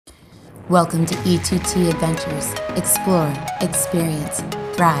Welcome to E2T Adventures. Explore, experience,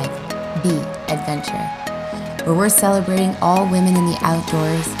 thrive, be adventure. Where we're celebrating all women in the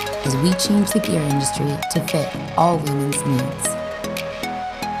outdoors as we change the gear industry to fit all women's needs.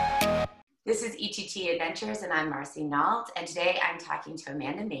 This is E2T Adventures, and I'm Marcy Nault, and today I'm talking to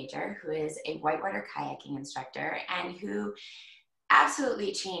Amanda Major, who is a whitewater kayaking instructor and who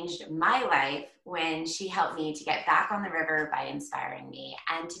absolutely changed my life when she helped me to get back on the river by inspiring me.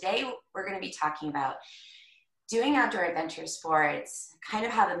 And today we're going to be talking about doing outdoor adventure sports, kind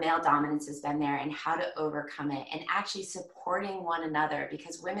of how the male dominance has been there and how to overcome it, and actually supporting one another,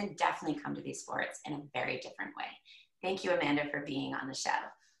 because women definitely come to these sports in a very different way. Thank you, Amanda, for being on the show.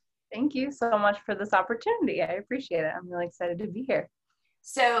 Thank you so much for this opportunity. I appreciate it. I'm really excited to be here.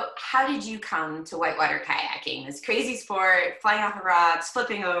 So how did you come to whitewater kayaking, this crazy sport, flying off of rocks,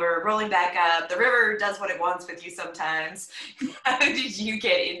 flipping over, rolling back up? The river does what it wants with you sometimes. How did you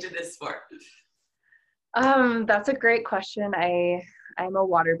get into this sport? That's a great question. I'm a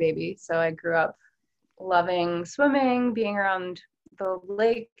water baby, so I grew up loving swimming, being around the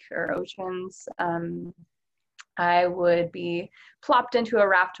lake or oceans. I would be plopped into a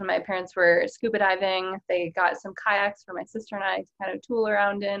raft when my parents were scuba diving. They got some kayaks for my sister and I to kind of tool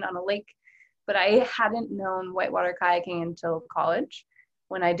around in on a lake, but I hadn't known whitewater kayaking until college,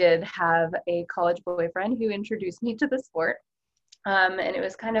 when I did have a college boyfriend who introduced me to the sport. And it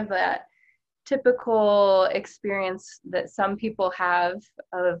was kind of that typical experience that some people have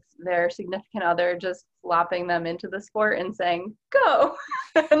of their significant other just flopping them into the sport and saying, go.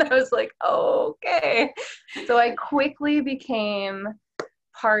 And I was like, oh, okay. So I quickly became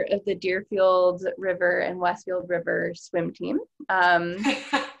part of the Deerfield River and Westfield River swim team.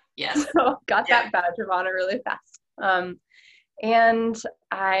 Yes. So got that badge of honor really fast. And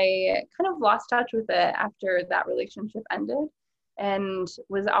I kind of lost touch with it after that relationship ended, and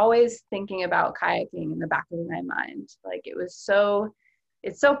was always thinking about kayaking in the back of my mind. Like, it's so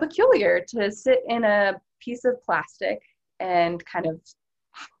peculiar to sit in a piece of plastic and kind of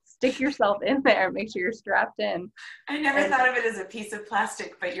stick yourself in there, make sure you're strapped in. I never thought of it as a piece of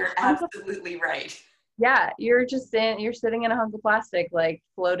plastic, but you're absolutely right. Yeah, you're sitting in a hunk of plastic, like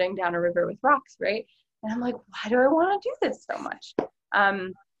floating down a river with rocks, right? And I'm like, why do I want to do this so much?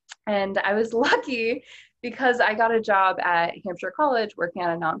 And I was lucky because I got a job at Hampshire College working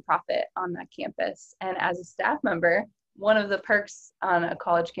at a nonprofit on that campus. And as a staff member, one of the perks on a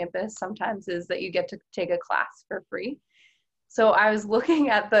college campus sometimes is that you get to take a class for free. So I was looking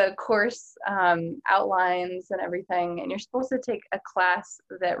at the course outlines and everything, and you're supposed to take a class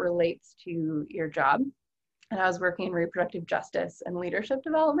that relates to your job. And I was working in reproductive justice and leadership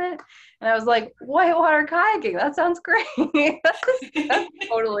development. And I was like, whitewater kayaking, that sounds great.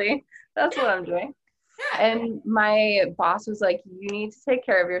 That's what I'm doing. And my boss was like, you need to take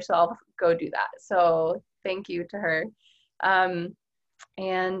care of yourself, go do that. So thank you to her.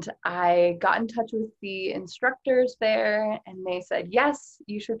 And I got in touch with the instructors there, and they said, yes,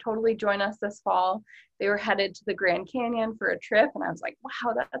 you should totally join us this fall. They were headed to the Grand Canyon for a trip, and I was like,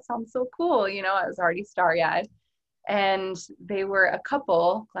 wow, that sounds so cool. You know, I was already starry-eyed. And they were a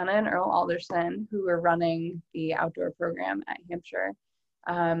couple, Glenna and Earl Alderson, who were running the outdoor program at Hampshire,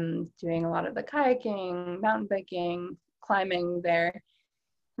 doing a lot of the kayaking, mountain biking, climbing there.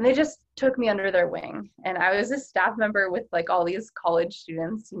 And they just took me under their wing. And I was a staff member with like all these college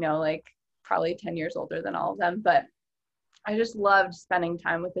students, you know, like probably 10 years older than all of them. But I just loved spending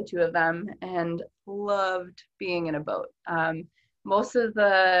time with the two of them and loved being in a boat. Most of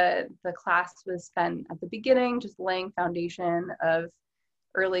the class was spent at the beginning, just laying foundation of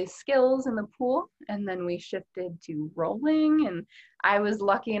early skills in the pool. And then we shifted to rolling. And I was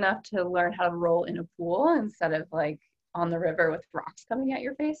lucky enough to learn how to roll in a pool instead of like on the river with rocks coming at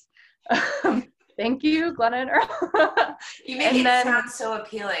your face. Thank you, Glenna and Earl. You make it sound so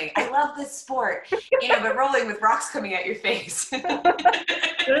appealing. I love this sport, but rolling with rocks coming at your face. No,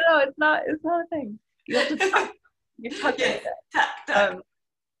 it's not a thing. You have to tuck. You tuck it. Tuck.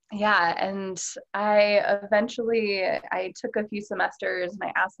 Yeah, and I took a few semesters, and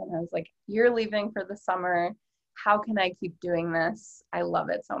I asked them, I was like, you're leaving for the summer. How can I keep doing this? I love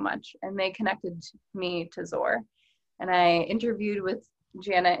it so much. And they connected me to Zor. And I interviewed with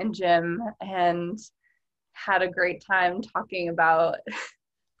Janet and Jim and had a great time talking about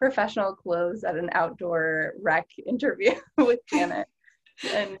professional clothes at an outdoor rec interview with Janet.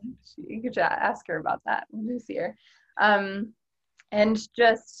 And you could ask her about that when you see her. And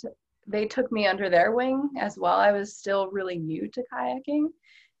just, they took me under their wing as well. I was still really new to kayaking,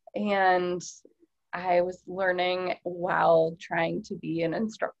 and I was learning while trying to be an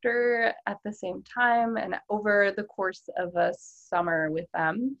instructor at the same time. And over the course of a summer with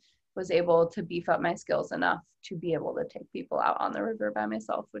them, was able to beef up my skills enough to be able to take people out on the river by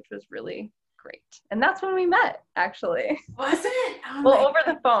myself, which was really great. And that's when we met, actually. Was it? Oh Well, my over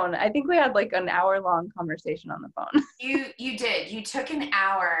the phone. I think we had like an hour-long conversation on the phone. You did. You took an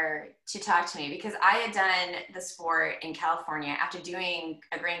hour to talk to me because I had done the sport in California after doing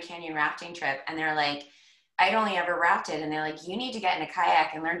a Grand Canyon rafting trip, and they're like, I'd only ever rafted, and they're like, you need to get in a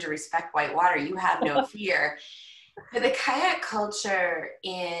kayak and learn to respect white water. You have no fear. But the kayak culture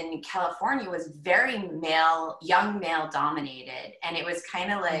in California was very male, young male dominated, and it was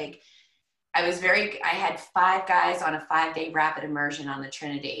kind of like I had 5 guys on a 5-day rapid immersion on the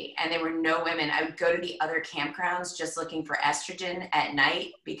Trinity, and there were no women. I would go to the other campgrounds just looking for estrogen at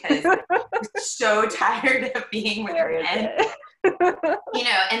night because I was so tired of being with men.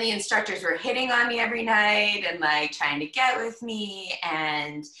 And the instructors were hitting on me every night and like trying to get with me.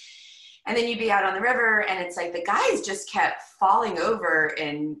 And then you'd be out on the river and it's like the guys just kept falling over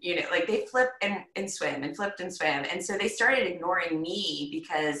and, like they flip and swim and flipped and swim. And so they started ignoring me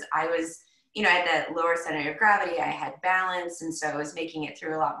because I was, I had that lower center of gravity, I had balance, and so I was making it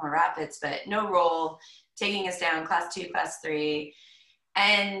through a lot more rapids, but no roll, taking us down class 2, class 3.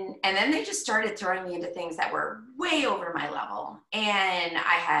 And then they just started throwing me into things that were way over my level. And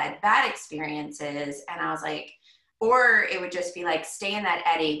I had bad experiences, and I was like, or it would just be like, stay in that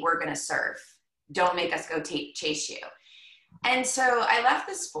eddy, we're gonna surf. Don't make us go chase you. And so I left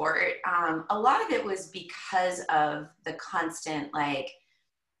the sport. A lot of it was because of the constant, like,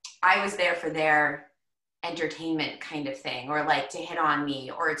 I was there for their entertainment kind of thing, or like to hit on me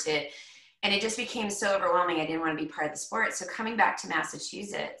and it just became so overwhelming. I didn't want to be part of the sport. So coming back to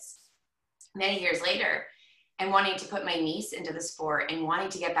Massachusetts many years later and wanting to put my niece into the sport and wanting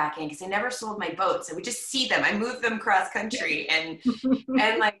to get back in because I never sold my boats. I would just see them. I moved them cross country and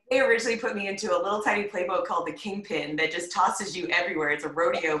like they originally put me into a little tiny playboat called the Kingpin that just tosses you everywhere. It's a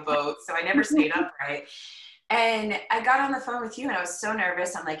rodeo boat. So I never stayed upright. And I got on the phone with you and I was so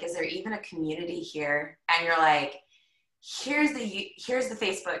nervous. I'm like, is there even a community here? And you're like, here's the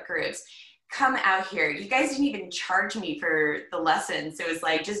Facebook groups. Come out here. You guys didn't even charge me for the lessons. It was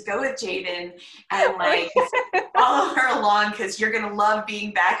like, just go with Jaden and like follow her along because you're going to love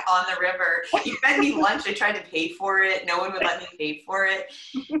being back on the river. You fed me lunch. I tried to pay for it. No one would let me pay for it.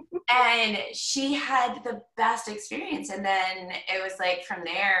 And she had the best experience. And then it was like, from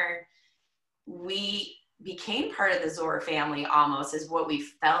there, we became part of the Zor family almost is what we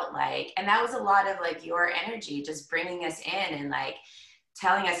felt like. And that was a lot of like your energy, just bringing us in and like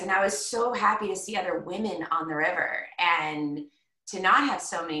telling us. And I was so happy to see other women on the river and to not have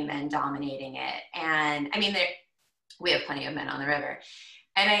so many men dominating it. And I mean, we have plenty of men on the river.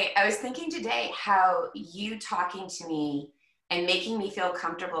 And I was thinking today how you talking to me and making me feel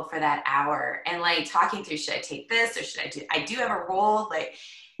comfortable for that hour and like talking through, should I take this or should I do have a role? Like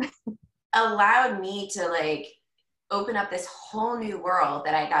allowed me to like open up this whole new world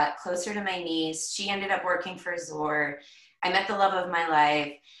that I got closer to my niece. She ended up working for Zor. I met the love of my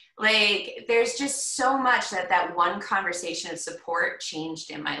life. Like there's just so much that one conversation of support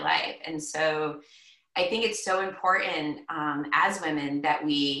changed in my life. And so I think it's so important as women that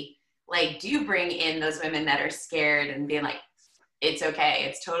we like do bring in those women that are scared and being like, it's okay.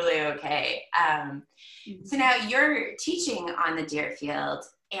 It's totally okay. So now you're teaching on the Deerfield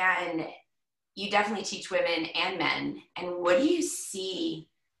and you definitely teach women and men. And what do you see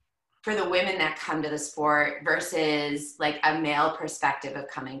for the women that come to the sport versus like a male perspective of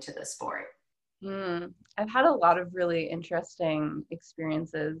coming to the sport? I've had a lot of really interesting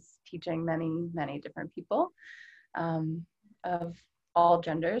experiences teaching many, many different people of all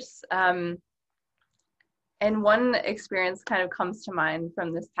genders. And one experience kind of comes to mind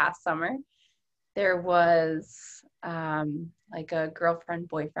from this past summer. There was like a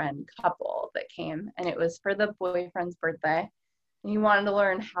girlfriend-boyfriend couple that came, and it was for the boyfriend's birthday. And he wanted to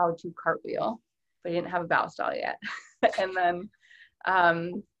learn how to cartwheel, but he didn't have a bow style yet. And then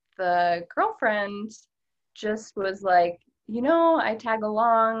the girlfriend just was like, I tag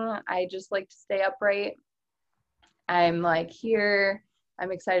along. I just like to stay upright. I'm like here.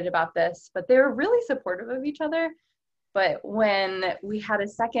 I'm excited about this. But they were really supportive of each other. But when we had a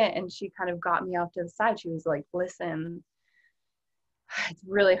second and she kind of got me off to the side, she was like, listen, it's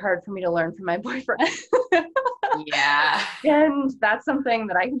really hard for me to learn from my boyfriend. Yeah. And that's something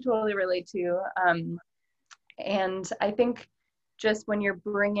that I can totally relate to. And I think just when you're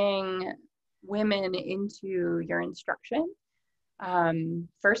bringing women into your instruction,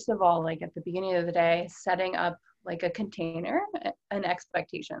 first of all, like at the beginning of the day, setting up like a container and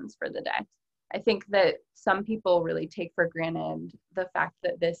expectations for the day. I think that some people really take for granted the fact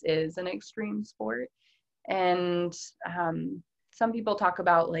that this is an extreme sport. And some people talk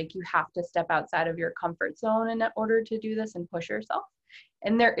about like you have to step outside of your comfort zone in order to do this and push yourself.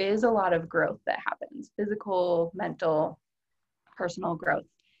 And there is a lot of growth that happens, physical, mental, personal growth.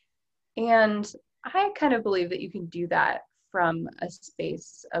 And I kind of believe that you can do that from a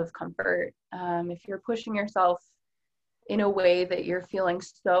space of comfort. If you're pushing yourself in a way that you're feeling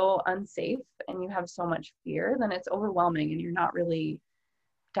so unsafe and you have so much fear, then it's overwhelming and you're not really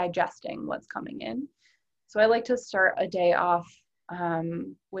digesting what's coming in. So I like to start a day off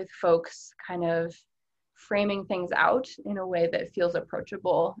with folks kind of framing things out in a way that feels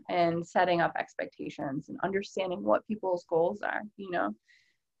approachable and setting up expectations and understanding what people's goals are, you know.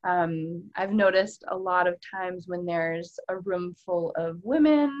 I've noticed a lot of times when there's a room full of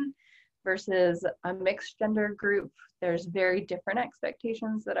women versus a mixed gender group, there's very different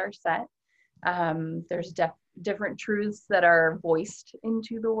expectations that are set. There's different truths that are voiced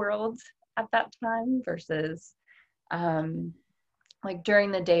into the world at that time versus like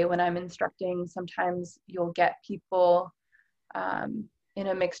during the day when I'm instructing, sometimes you'll get people in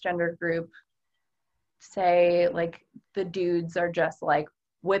a mixed gender group say like the dudes are just like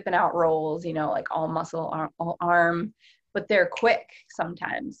whipping out rolls, you know, like all muscle, all arm, but they're quick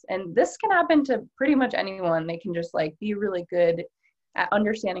sometimes. And this can happen to pretty much anyone. They can just like be really good at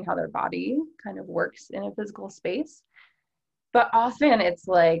understanding how their body kind of works in a physical space. But often it's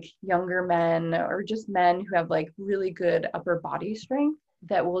like younger men or just men who have like really good upper body strength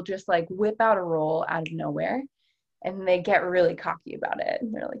that will just like whip out a roll out of nowhere. And they get really cocky about it.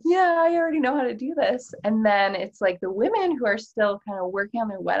 And they're like, yeah, I already know how to do this. And then it's like the women who are still kind of working on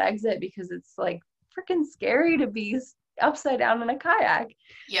their wet exit because it's like freaking scary to be upside down in a kayak.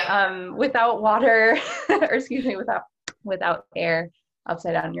 Yeah. Without water, or excuse me, without air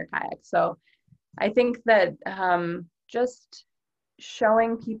upside down in your kayak. So I think that just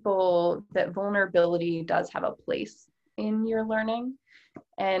showing people that vulnerability does have a place in your learning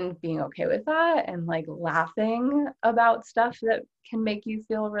and being okay with that and like laughing about stuff that can make you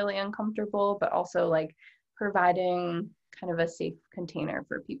feel really uncomfortable, but also like providing kind of a safe container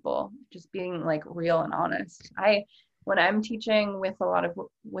for people, just being like real and honest. When I'm teaching with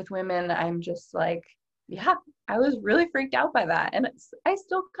with women, I'm just like, yeah, I was really freaked out by that. And I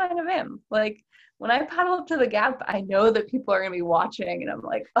still kind of am. Like when I paddle up to the gap, I know that people are going to be watching and I'm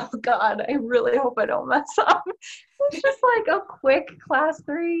like, oh God, I really hope I don't mess up. It's just like a quick class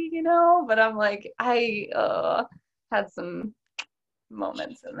 3, you know, but I'm like, I had some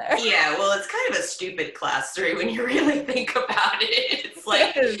moments in there. Yeah, well, it's kind of a stupid class 3 when you really think about it. It's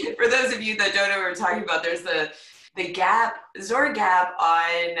like, for those of you that don't know what we're talking about, there's the gap, Zora Gap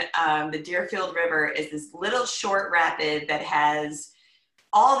on the Deerfield River is this little short rapid that has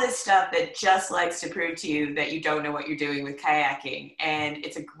all this stuff that just likes to prove to you that you don't know what you're doing with kayaking. And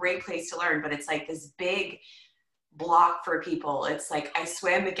it's a great place to learn, but it's like this big block for people. It's like, I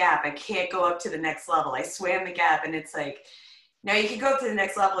swam the gap, I can't go up to the next level. I swam the gap, and it's like, now you can go up to the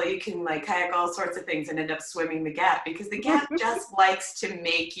next level, you can like kayak all sorts of things and end up swimming the gap because the gap just likes to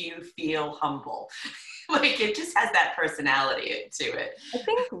make you feel humble. Like it just has that personality to it. I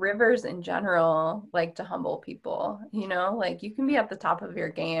think rivers in general like to humble people, you know, like you can be at the top of your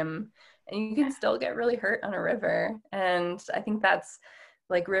game and you can still get really hurt on a river. And I think that's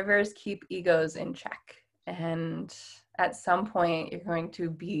like rivers keep egos in check. And at some point you're going to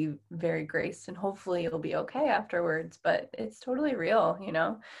be very graced and hopefully you'll be okay afterwards, but it's totally real, you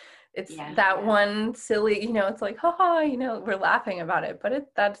know. It's one silly, you know, it's like, haha, you know, we're laughing about it,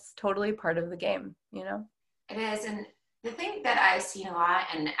 but that's totally part of the game, you know? It is. And the thing that I've seen a lot,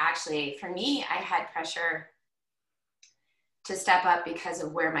 and actually for me, I had pressure to step up because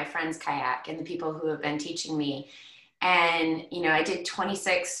of where my friends kayak and the people who have been teaching me. And, you know, I did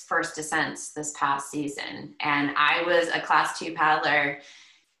 26 first descents this past season, and I was a class 2 paddler.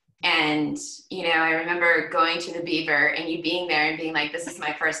 And, you know, I remember going to the Beaver and you being there and being like, this is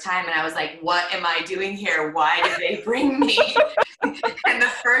my first time. And I was like, what am I doing here? Why did they bring me? And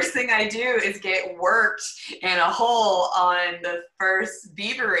the first thing I do is get worked in a hole on the first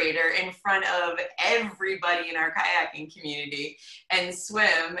Beaverator in front of everybody in our kayaking community and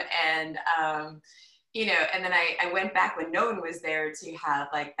swim. And, you know, and then I went back when no one was there to have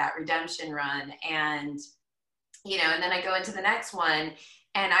like that redemption run. And, you know, and then I go into the next one.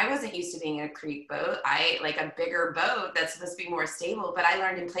 And I wasn't used to being in a creek boat. I like a bigger boat that's supposed to be more stable, but I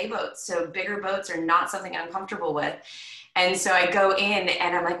learned in play boats. So bigger boats are not something I'm comfortable with. And so I go in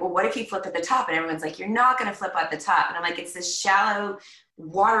and I'm like, well, what if you flip at the top? And everyone's like, you're not going to flip at the top. And I'm like, it's this shallow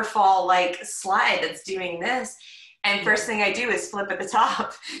waterfall like slide that's doing this. And first thing I do is flip at the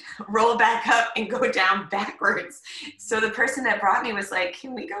top, roll back up and go down backwards. So the person that brought me was like,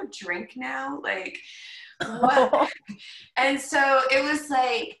 can we go drink now? Like, what? And so it was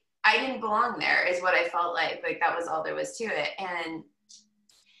like, I didn't belong there is what I felt like that was all there was to it. And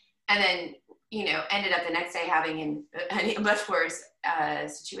then, you know, ended up the next day having a much worse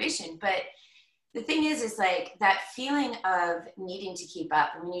situation. But the thing is like that feeling of needing to keep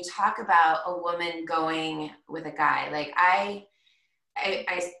up. And when you talk about a woman going with a guy, like I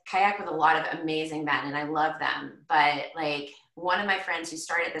kayak with a lot of amazing men and I love them. But like one of my friends who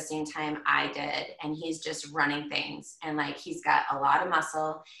started at the same time I did, and he's just running things. And like, he's got a lot of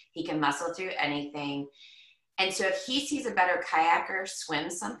muscle. He can muscle through anything. And so if he sees a better kayaker swim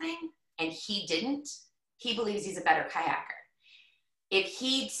something and he didn't, he believes he's a better kayaker. If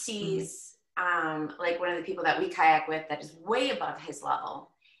he sees like one of the people that we kayak with that is way above his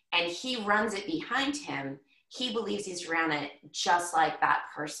level and he runs it behind him, he believes he's around it just like that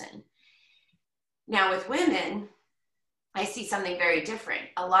person. Now with women, I see something very different.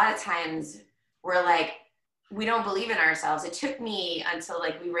 A lot of times we're like, we don't believe in ourselves. It took me until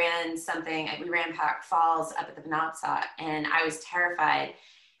like we ran Pack Falls up at the Penobscot and I was terrified.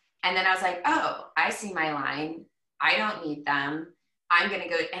 And then I was like, oh, I see my line. I don't need them. I'm going to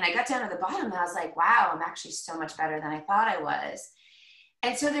go. And I got down to the bottom and I was like, wow, I'm actually so much better than I thought I was.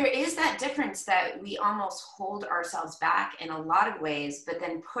 And so there is that difference that we almost hold ourselves back in a lot of ways, but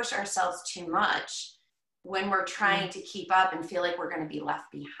then push ourselves too much when we're trying to keep up and feel like we're going to be left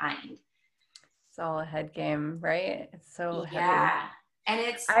behind. It's all a head game, right? It's so heavy. Yeah. And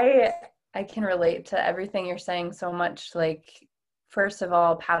it's, I can relate to everything you're saying so much. Like, first of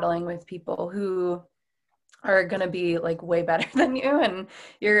all, paddling with people who are going to be like way better than you. And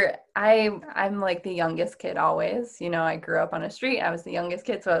I'm like the youngest kid always, you know, I grew up on a street. I was the youngest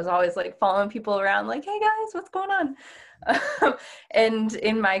kid. So I was always like following people around like, hey guys, what's going on? And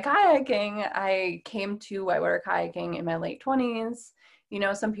in my kayaking, I came to whitewater kayaking in my late 20s. You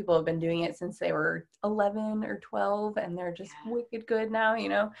know, some people have been doing it since they were 11 or 12 and they're just wicked good now, you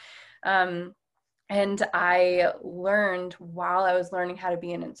know. And I learned while I was learning how to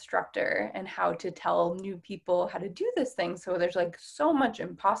be an instructor and how to tell new people how to do this thing. So there's like so much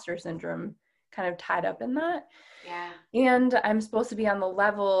imposter syndrome kind of tied up in that. Yeah. And I'm supposed to be on the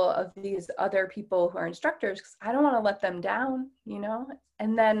level of these other people who are instructors because I don't want to let them down, you know,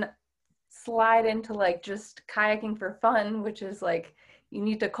 and then slide into like just kayaking for fun, which is like, you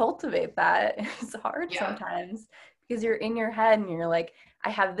need to cultivate that. It's hard sometimes because you're in your head and you're like, I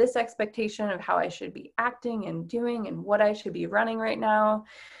have this expectation of how I should be acting and doing and what I should be running right now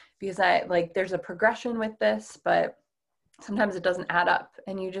because there's a progression with this, but sometimes it doesn't add up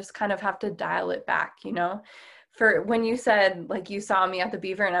and you just kind of have to dial it back, you know. For when you said like you saw me at the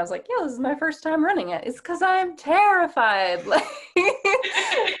Beaver and I was like, yeah, this is my first time running it. It's because I'm terrified. Like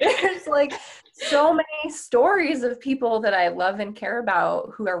there's like so many stories of people that I love and care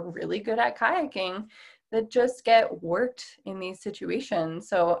about who are really good at kayaking that just get worked in these situations.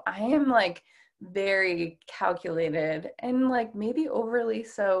 So I am like very calculated and like maybe overly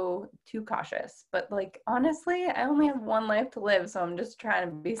so too cautious, but like honestly I only have one life to live, so I'm just trying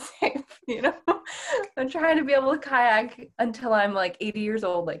to be safe, you know. I'm trying to be able to kayak until I'm like 80 years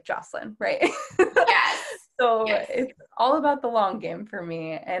old like Jocelyn, right? Yes. So it's all about the long game for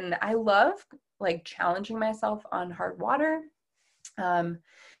me, and I love like challenging myself on hard water.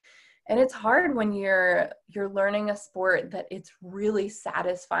 And it's hard when you're learning a sport that it's really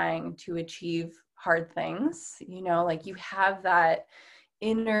satisfying to achieve hard things, you know, like you have that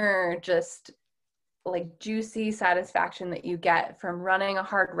inner just like juicy satisfaction that you get from running a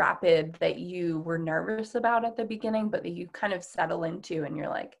hard rapid that you were nervous about at the beginning, but that you kind of settle into and you're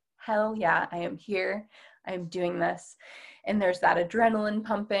like, hell yeah, I am here. I'm doing this. And there's that adrenaline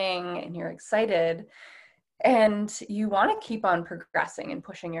pumping and you're excited. And you want to keep on progressing and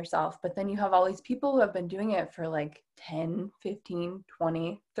pushing yourself, but then you have all these people who have been doing it for like 10, 15,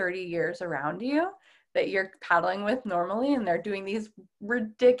 20, 30 years around you that you're paddling with normally, and they're doing these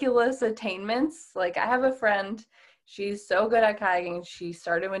ridiculous attainments. Like I have a friend, she's so good at kayaking. She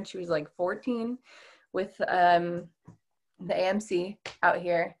started when she was like 14 with the AMC out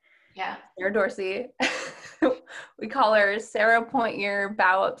here. Yeah. Sarah Dorsey. We call her Sarah Point Your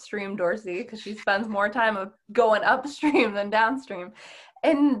Bow Upstream Dorsey because she spends more time of going upstream than downstream.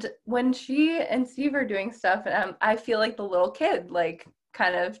 And when she and Steve are doing stuff, and I feel like the little kid, like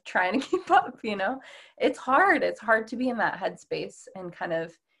kind of trying to keep up, you know. It's hard. It's hard to be in that headspace and kind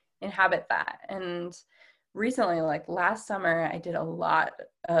of inhabit that. And recently, like last summer, I did a lot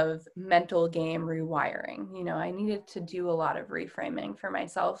of mental game rewiring. You know, I needed to do a lot of reframing for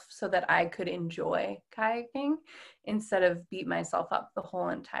myself so that I could enjoy kayaking instead of beat myself up the whole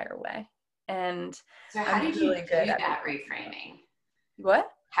entire way. And so how did you do that reframing? What?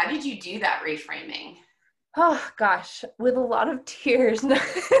 How did you do that reframing? Oh gosh, with a lot of tears. That's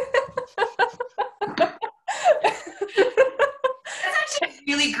actually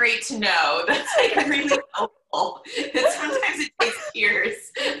really great to know. That's like really helpful. And sometimes it takes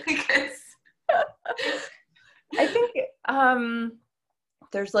tears because I think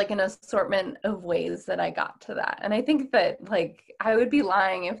there's like an assortment of ways that I got to that. And I think that like I would be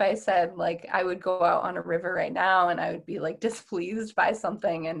lying if I said like I would go out on a river right now and I would be like displeased by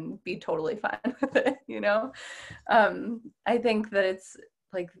something and be totally fine with it, you know? I think that it's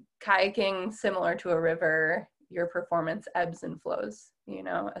like kayaking similar to a river, your performance ebbs and flows, you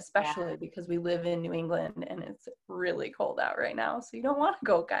know, yeah. especially because we live in New England and it's really cold out right now. So you don't want to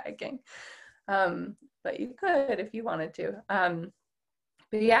go kayaking. But you could if you wanted to.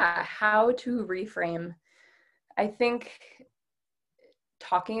 But yeah, how to reframe. I think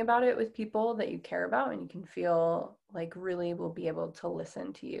talking about it with people that you care about and you can feel like really will be able to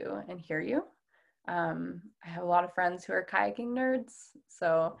listen to you and hear you. I have a lot of friends who are kayaking nerds.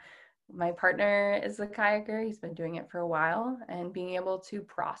 So my partner is a kayaker. He's been doing it for a while, and being able to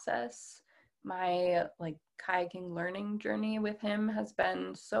process my like kayaking learning journey with him has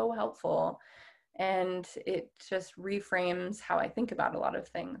been so helpful. And it just reframes how I think about a lot of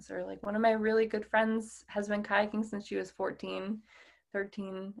things. Or like one of my really good friends has been kayaking since she was 14,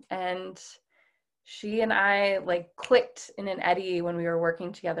 13, and she and I like clicked in an eddy when we were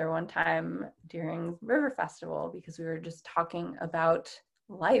working together one time during River Festival, because we were just talking about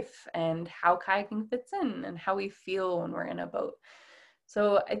life and how kayaking fits in and how we feel when we're in a boat.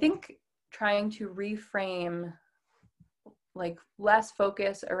 So I think trying to reframe like less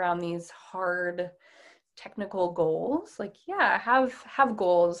focus around these hard technical goals, like yeah, have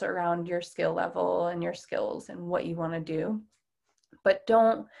goals around your skill level and your skills and what you want to do, but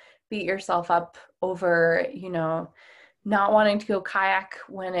don't beat yourself up over, you know, not wanting to go kayak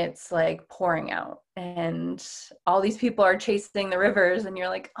when it's like pouring out and all these people are chasing the rivers and you're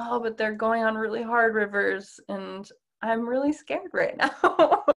like, oh, but they're going on really hard rivers and I'm really scared right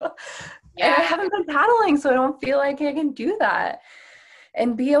now. And I Yeah. haven't been paddling, so I don't feel like I can do that,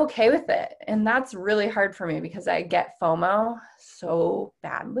 and be okay with it. And that's really hard for me because I get FOMO so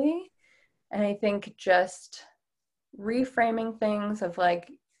badly. And I think just reframing things of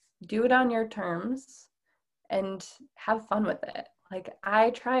like, do it on your terms and have fun with it. Like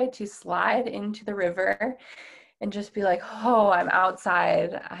I try to slide into the river and just be like, oh, I'm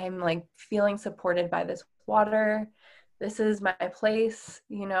outside. I'm like feeling supported by this water. This is my place,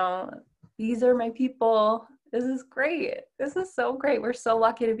 you know, these are my people. This is great. This is so great. We're so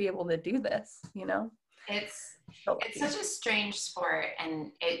lucky to be able to do this, you know? It's So it's lucky. such a strange sport,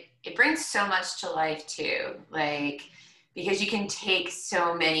 and it brings so much to life too. Like, because you can take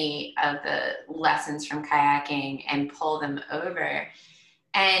so many of the lessons from kayaking and pull them over.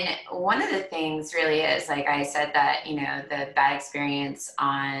 And one of the things really is, like I said, that, you know, the bad experience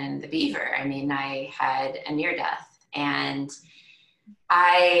on the Beaver. I mean, I had a near death, and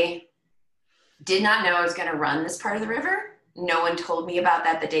I did not know I was going to run this part of the river. No one told me about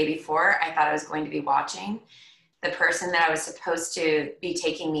that the day before. I thought I was going to be watching. The person that I was supposed to be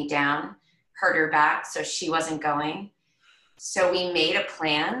taking me down hurt her back, so she wasn't going. So we made a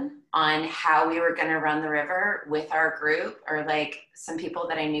plan on how we were going to run the river with our group, or like some people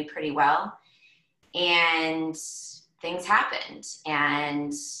that I knew pretty well. And things happened.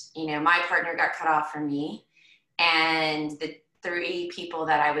 And, you know, my partner got cut off from me. And the three people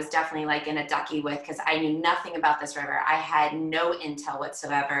that I was definitely like in a ducky with, because I knew nothing about this river, I had no intel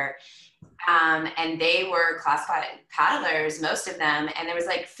whatsoever. And they were class 5 paddlers, most of them, and there was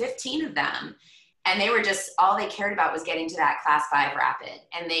like 15 of them. And they were just, all they cared about was getting to that class 5 rapid.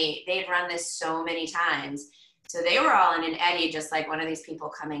 And they'd run this so many times. So they were all in an eddy, just like one of these people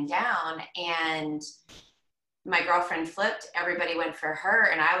coming down. And my girlfriend flipped, everybody went for her,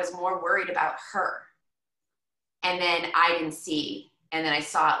 and I was more worried about her. And then I didn't see. And then I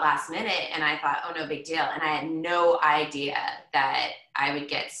saw it last minute and I thought, oh, no big deal. And I had no idea that I would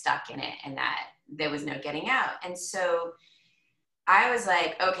get stuck in it and that there was no getting out. And so I was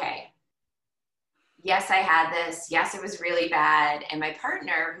like, okay, yes, I had this. Yes, it was really bad. And my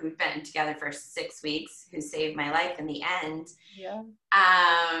partner, who'd been together for 6 weeks, who saved my life in the end, Yeah.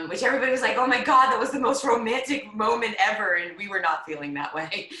 which everybody was like, oh my God, that was the most romantic moment ever. And we were not feeling that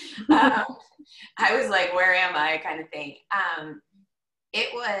way. I was like, where am I, kind of thing. It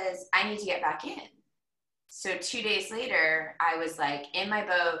was, I need to get back in. So 2 days later, I was like in my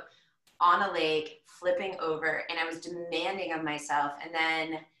boat on a lake, flipping over, and I was demanding of myself. And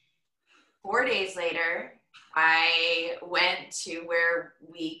then 4 days later, I went to where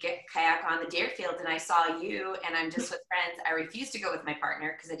we get kayak on the Deerfield and I saw you and I'm just with friends. I refused to go with my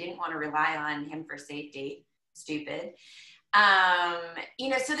partner because I didn't want to rely on him for safety. Stupid.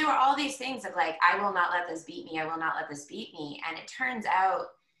 So there were all these things of like, I will not let this beat me. I will not let this beat me. And it turns out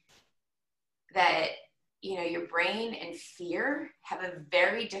that, your brain and fear have a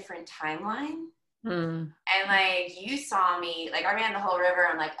very different timeline. And like you saw me, like I ran the whole river.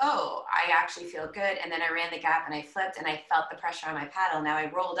 I'm like, oh, I actually feel good. And then I ran the gap and I flipped and I felt the pressure on my paddle. Now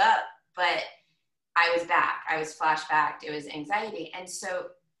I rolled up, but I was back. I was flashbacked. It was anxiety. And so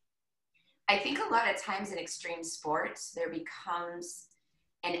I think a lot of times in extreme sports, there becomes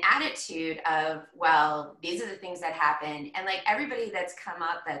an attitude of, well, these are the things that happen. And like everybody that's come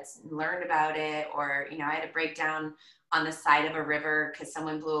up that's learned about it, or, I had a breakdown on the side of a river because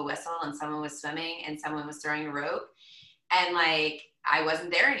someone blew a whistle and someone was swimming and someone was throwing a rope. And like, I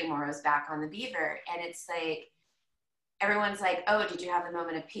wasn't there anymore. I was back on the Beaver. And it's like, everyone's like, oh, did you have the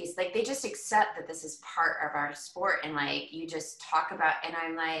moment of peace? Like they just accept that this is part of our sport. And like, you just talk about, and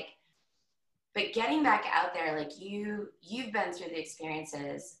I'm like, but getting back out there, like you've been through the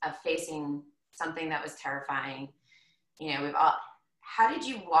experiences of facing something that was terrifying. How did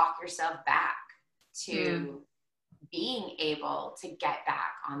you walk yourself back to being able to get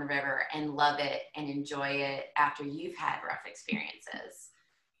back on the river and love it and enjoy it after you've had rough experiences?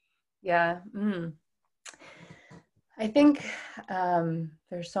 Yeah. I think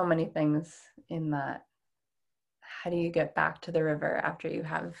there's so many things in that. How do you get back to the river after you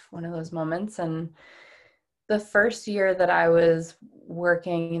have one of those moments? And the first year that I was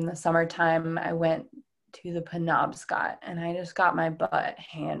working in the summertime, I went to the Penobscot and I just got my butt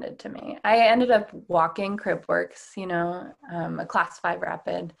handed to me. I ended up walking Crib Works, a class 5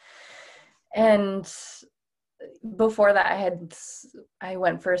 rapid. And before that I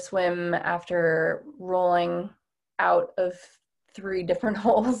went for a swim after rolling out of 3 different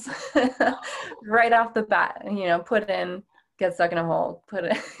holes right off the bat, put in, get stuck in a hole, put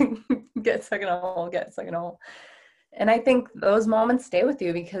in, get stuck in a hole, get stuck in a hole. And I think those moments stay with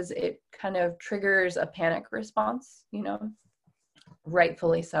you because it kind of triggers a panic response,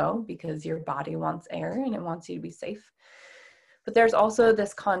 rightfully so, because your body wants air and it wants you to be safe. But there's also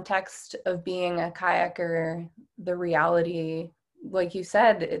this context of being a kayaker, the reality, like you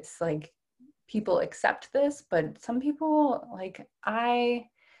said, it's like people accept this, but some people, like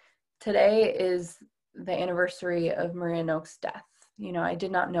today is the anniversary of Maria Noakes' death. I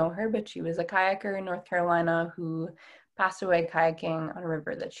did not know her, but she was a kayaker in North Carolina who passed away kayaking on a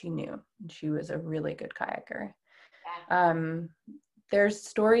river that she knew. She was a really good kayaker. Yeah. There's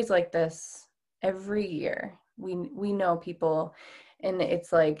stories like this every year. We know people, and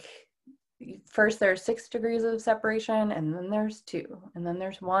it's like, first there's 6 degrees of separation, and then there's 2, and then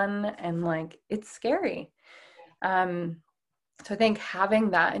there's 1, and like, it's scary. So I think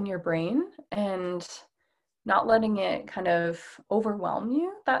having that in your brain and not letting it kind of overwhelm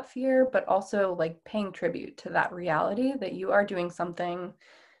you, that fear, but also like paying tribute to that reality that you are doing something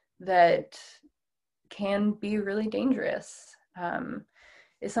that can be really dangerous,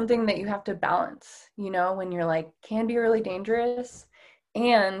 is something that you have to balance, when you're like, can be really dangerous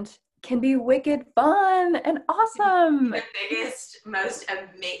and can be wicked fun and awesome. The biggest, most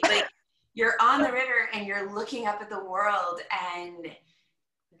amazing, like you're on the river and you're looking up at the world, and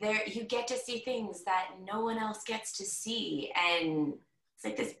there you get to see things that no one else gets to see, and it's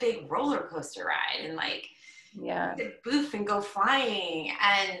like this big roller coaster ride, and like, yeah, boof and go flying,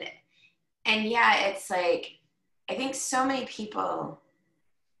 and yeah, it's like, I think so many people,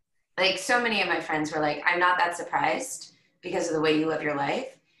 like so many of my friends were like, I'm not that surprised because of the way you live your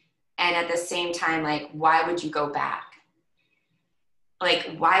life. And at the same time, like, why would you go back?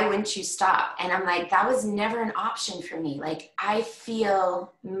 Like, why wouldn't you stop? And I'm like, that was never an option for me. Like, I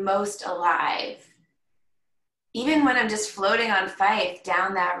feel most alive. Even when I'm just floating on Fife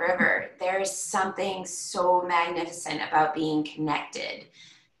down that river, there's something so magnificent about being connected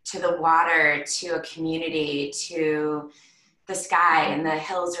to the water, to a community, to the sky and the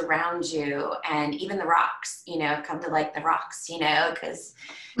hills around you, and even the rocks, come to like the rocks, because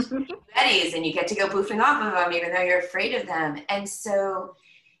buddies, and you get to go boofing off of them even though you're afraid of them. And so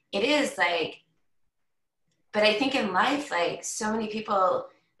it is like, but I think in life, like so many people,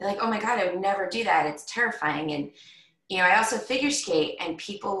 they're like, oh my God, I would never do that. It's terrifying. And, I also figure skate, and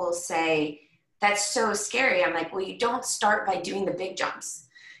people will say, that's so scary. I'm like, well, you don't start by doing the big jumps.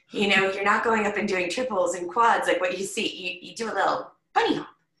 You're not going up and doing triples and quads like what you see. You do a little bunny hop.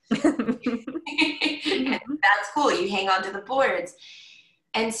 That's cool. You hang on to the boards.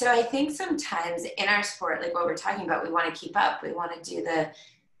 And so I think sometimes in our sport, like what we're talking about, we want to keep up. We want to do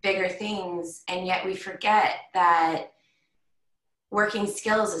bigger things, and yet we forget that working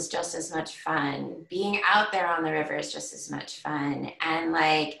skills is just as much fun. Being out there on the river is just as much fun. And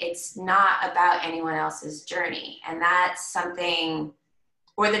like, it's not about anyone else's journey. And that's something,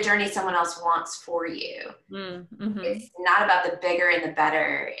 or the journey someone else wants for you. Mm-hmm. It's not about the bigger and the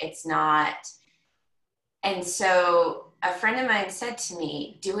better. It's not. And so a friend of mine said to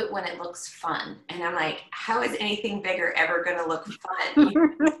me, do it when it looks fun. And I'm like, how is anything bigger ever going to look fun?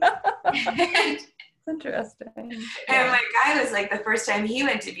 Interesting. And my guy was like, the first time he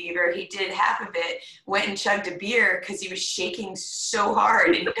went to Beaver, he did half of it, went and chugged a beer because he was shaking so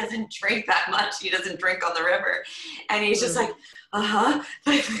hard, and he doesn't drink that much. He doesn't drink on the river. And he's just like,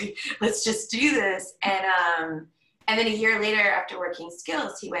 let's just do this. And then a year later, after working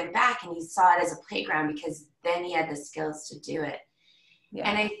skills, he went back and he saw it as a playground because then he had the skills to do it. Yeah.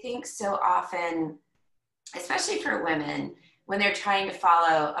 And I think so often, especially for women, when they're trying to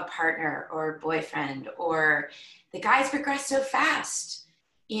follow a partner or a boyfriend, or the guys progress so fast,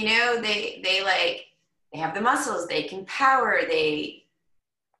 you know, they have the muscles, they can power, they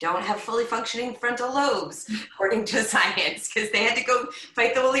don't have fully functioning frontal lobes, according to science, because they had to go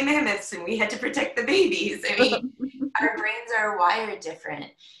fight the woolly mammoths and we had to protect the babies. I mean, our brains are wired different.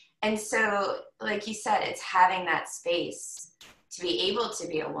 And so, like you said, it's having that space to be able to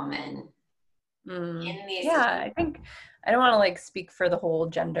be a woman in these. Yeah, I think I don't want to like speak for the whole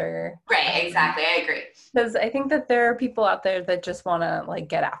gender. Right, exactly. I agree. Because I think that there are people out there that just want to like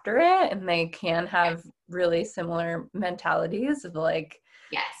get after it, and they can have really similar mentalities of like,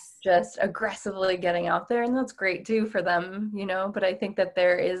 yes, just aggressively getting out there, and that's great too for them, you know, but I think that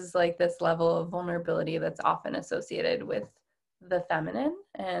there is like this level of vulnerability that's often associated with the feminine,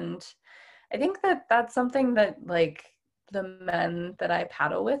 and I think that that's something that like the men that I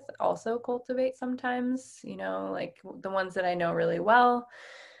paddle with also cultivate sometimes, you know, like the ones that I know really well,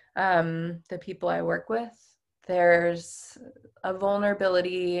 the people I work with, there's a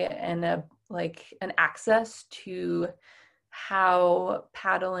vulnerability and a like an access to how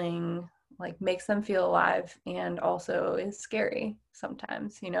paddling like makes them feel alive and also is scary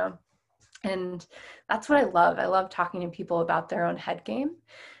sometimes, you know. And that's what I love. I love talking to people about their own head game.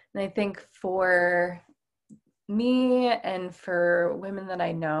 And I think for me and for women that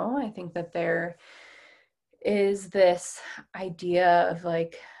I know, I think that there is this idea of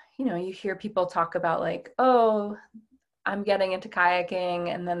like, you know, you hear people talk about like, oh, I'm getting into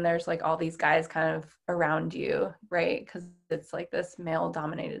kayaking, and then there's like all these guys kind of around you, right? Because it's like this male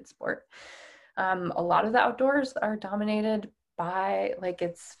dominated sport. A lot of the outdoors are dominated by like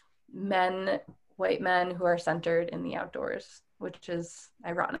it's men, white men who are centered in the outdoors, which is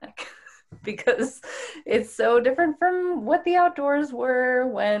ironic because it's so different from what the outdoors were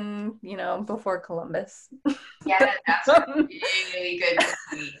when, you know, before Columbus. Yeah, that's a really good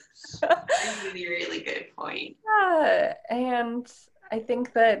point. Really, really good point. Yeah, and I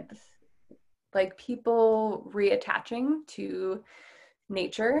think that like people reattaching to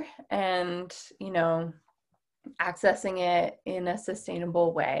nature and, you know, accessing it in a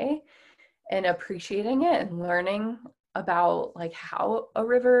sustainable way and appreciating it and learning about like how a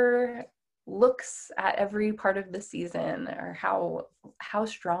river looks at every part of the season, or how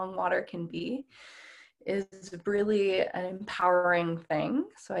strong water can be, is really an empowering thing.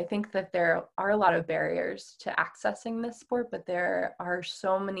 So I think that there are a lot of barriers to accessing this sport, but there are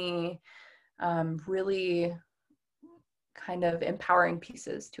so many really kind of empowering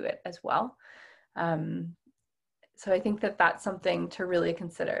pieces to it as well. So I think that that's something to really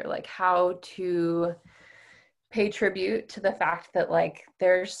consider, like how to pay tribute to the fact that like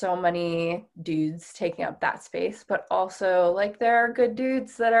there's so many dudes taking up that space, but also like there are good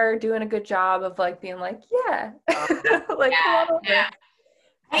dudes that are doing a good job of like being like, yeah, like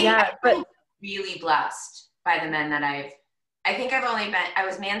but really blessed by the men that I think I've only been, I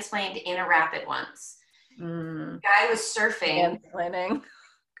was mansplained in a rapid once. Guy was surfing. Mansplaining.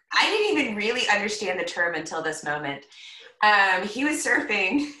 I didn't even really understand the term until this moment. He was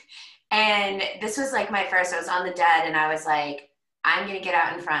surfing, and this was like my first, I was on the dead, and I was like, I'm going to get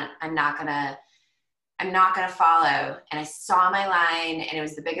out in front. I'm not going to follow. And I saw my line, and it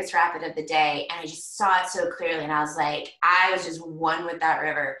was the biggest rapid of the day. And I just saw it so clearly. And I was like, I was just one with that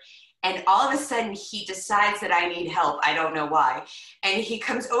river. And all of a sudden he decides that I need help. I don't know why. And he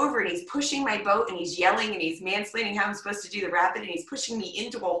comes over and he's pushing my boat and he's yelling and he's mansplaining how I'm supposed to do the rapid. And he's pushing me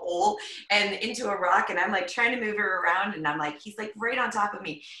into a hole and into a rock. And I'm like trying to move her around. And I'm like, he's like right on top of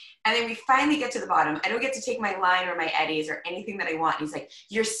me. And then we finally get to the bottom. I don't get to take my line or my eddies or anything that I want. And he's like,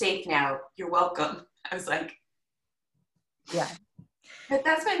 you're safe now. You're welcome. I was like, yeah. But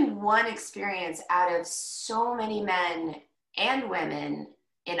that's been one experience out of so many men and women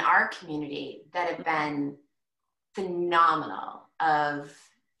in our community that have been phenomenal of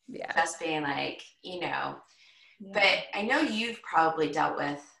just being like, but I know you've probably dealt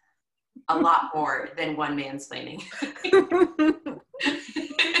with a lot more than one mansplaining.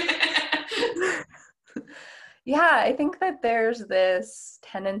 Yeah, I think that there's this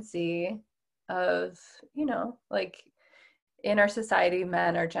tendency of, like in our society,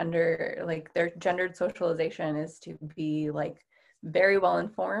 men are like their gendered socialization is to be like very well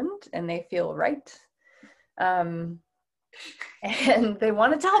informed and they feel right. And they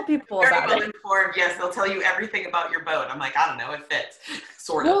want to tell people very about well it. Informed, yes, they'll tell you everything about your boat. I'm like, I don't know, it fits,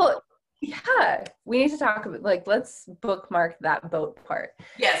 sort of. Well, yeah, we need to talk about, like, let's bookmark that boat part.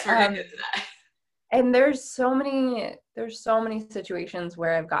 Yes, we're gonna get to that. And there's so many situations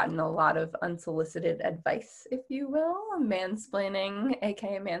where I've gotten a lot of unsolicited advice, if you will, mansplaining,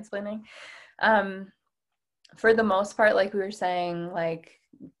 aka mansplaining. For the most part, like we were saying, like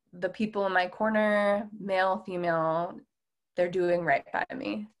the people in my corner, male, female, they're doing right by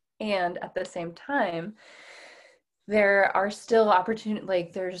me. And at the same time, there are still opportunities,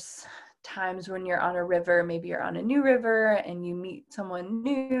 like there's times when you're on a river, maybe you're on a new river and you meet someone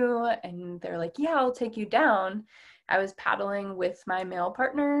new and they're like, yeah, I'll take you down. I was paddling with my male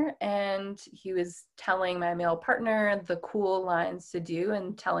partner and he was telling my male partner the cool lines to do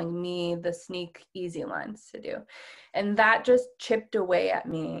and telling me the sneak easy lines to do. And that just chipped away at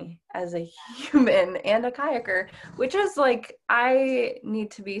me as a human and a kayaker, which is like, I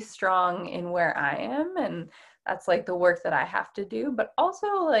need to be strong in where I am. And that's like the work that I have to do, but also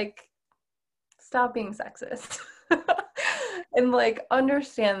like stop being sexist and like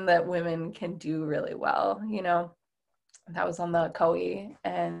understand that women can do really well. That was on the Koi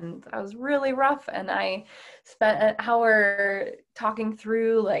and that was really rough. And I spent an hour talking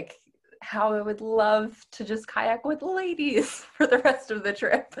through like how I would love to just kayak with ladies for the rest of the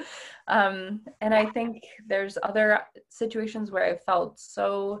trip. And I think there's other situations where I felt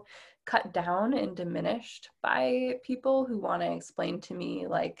so cut down and diminished by people who want to explain to me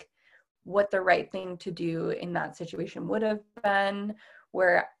like what the right thing to do in that situation would have been,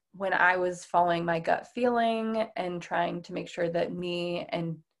 where when I was following my gut feeling and trying to make sure that me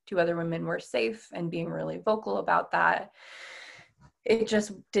and two other women were safe and being really vocal about that, it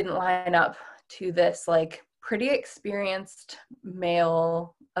just didn't line up to this like pretty experienced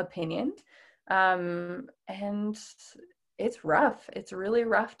male opinion. And it's rough. It's really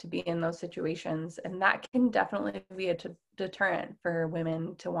rough to be in those situations. And that can definitely be a deterrent for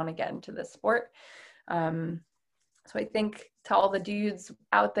women to want to get into this sport. So I think to all the dudes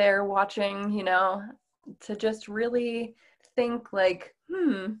out there watching, to just really think like,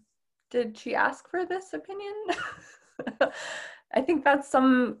 did she ask for this opinion? I think that's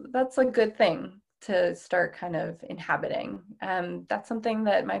a good thing to start kind of inhabiting. That's something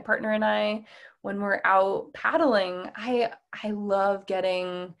that my partner and I, when we're out paddling, I love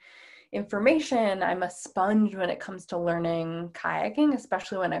getting information. I'm a sponge when it comes to learning kayaking,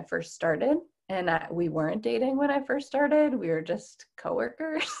 especially when I first started. And we weren't dating when I first started. We were just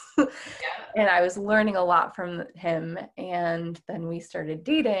coworkers. Yeah. And I was learning a lot from him. And then we started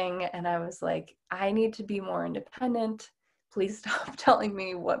dating and I was like, I need to be more independent. Please stop telling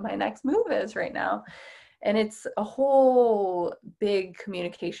me what my next move is right now. And it's a whole big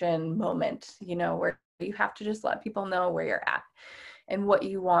communication moment, where you have to just let people know where you're at and what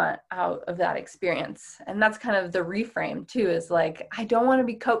you want out of that experience. And that's kind of the reframe too, is like, I don't want to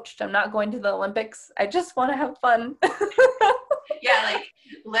be coached. I'm not going to the Olympics. I just want to have fun. Yeah, like,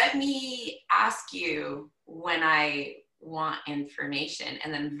 let me ask you when I want information,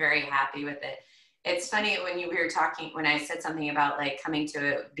 and then I'm very happy with it. It's funny when I said something about like coming to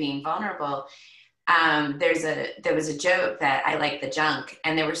it being vulnerable, there was a joke that I like the junk,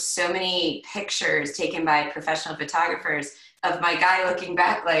 and there were so many pictures taken by professional photographers of my guy looking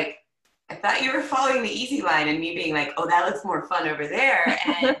back like, I thought you were following the easy line, and me being like, oh, that looks more fun over there,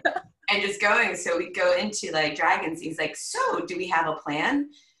 and just going. So we go into like dragons. He's like, so do we have a plan?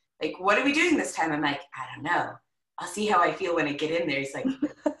 Like, what are we doing this time? I'm like, I don't know. I'll see how I feel when I get in there. He's like,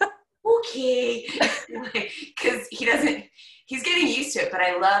 okay. Because he's getting used to it, but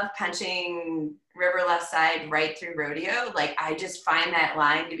I love punching river left side right through rodeo. Like, I just find that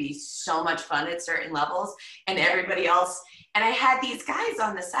line to be so much fun at certain levels, and everybody else. And I had these guys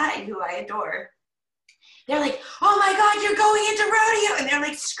on the side who I adore. They're like, oh my God, you're going into rodeo. And they're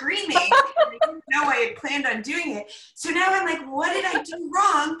like screaming. They didn't know I had planned on doing it. So now I'm like, what did I do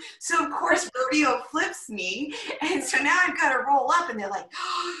wrong? So of course rodeo flips me. And so now I've got to roll up, and they're like,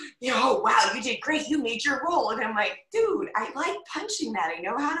 oh, wow, you did great. You made your roll. And I'm like, dude, I like punching that. I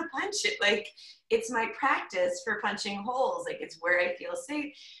know how to punch it. Like, it's my practice for punching holes. Like, it's where I feel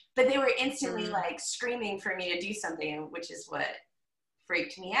safe. But they were instantly like screaming for me to do something, which is what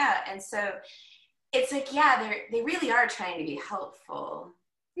freaked me out. And so it's like, yeah, they really are trying to be helpful.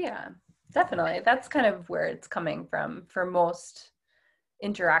 Yeah, definitely. That's kind of where it's coming from for most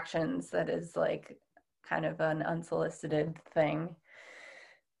interactions. That is like kind of an unsolicited thing.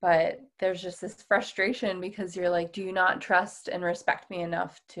 But there's just this frustration because you're like, do you not trust and respect me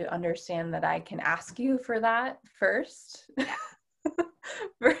enough to understand that I can ask you for that first? Yeah.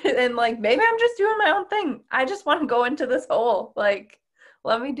 And like, maybe I'm just doing my own thing. I just want to go into this hole. Like,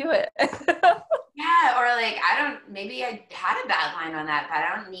 let me do it. Yeah, or like, maybe I had a bad line on that, but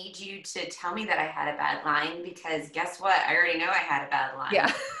I don't need you to tell me that I had a bad line, because guess what? I already know I had a bad line.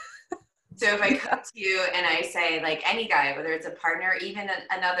 Yeah. So if I come to you and I say, like, any guy, whether it's a partner, even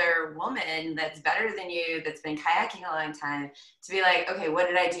another woman that's better than you, that's been kayaking a long time, to be like, okay, what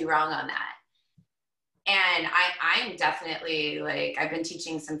did I do wrong on that? And I'm definitely like, I've been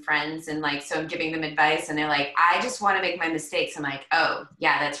teaching some friends, and like, so I'm giving them advice, and they're like, I just want to make my mistakes. I'm like, oh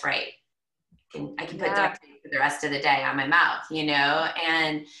yeah, that's right. I can put duct tape for the rest of the day on my mouth, you know?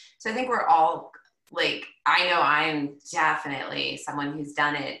 And so I think we're all like, I know I'm definitely someone who's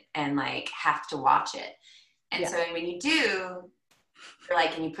done it and like have to watch it. And so when you do, you're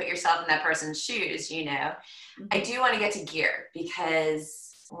like, and you put yourself in that person's shoes, you know? I do want to get to gear, because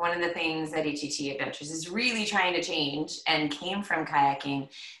one of the things that HET Adventures is really trying to change, and came from kayaking,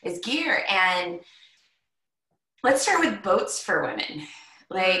 is gear. And let's start with boats for women.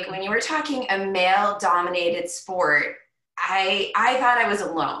 Like, when you were talking a male-dominated sport, I thought I was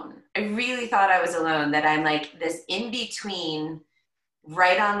alone. I really thought I was alone, that I'm like this in-between,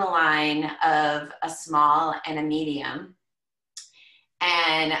 right on the line of a small and a medium.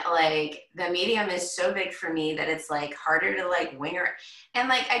 And like, the medium is so big for me that it's like harder to like wing her. And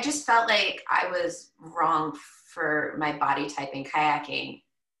like, I just felt like I was wrong for my body type in kayaking,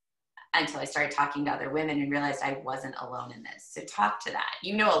 until I started talking to other women and realized I wasn't alone in this. So talk to that.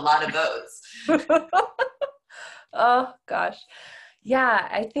 You know a lot of boats. Oh gosh. Yeah,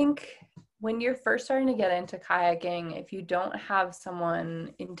 I think when you're first starting to get into kayaking, if you don't have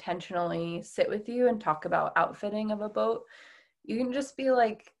someone intentionally sit with you and talk about outfitting of a boat, you can just be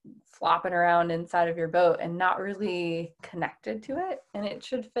like flopping around inside of your boat and not really connected to it. And it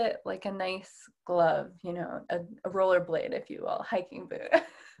should fit like a nice glove, you know, a rollerblade, if you will, hiking boot.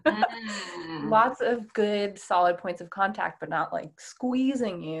 Lots of good solid points of contact, but not like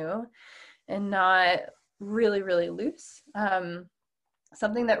squeezing you, and not really, really loose.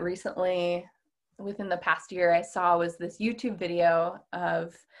 Something that recently, within the past year, I saw was this YouTube video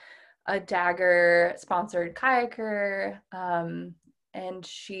of a Dagger sponsored kayaker, and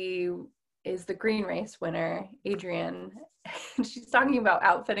she is the Green Race winner, Adrienne. And she's talking about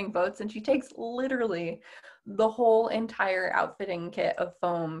outfitting boats, and she takes literally the whole entire outfitting kit of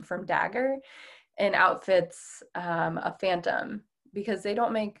foam from Dagger and outfits a Phantom, because I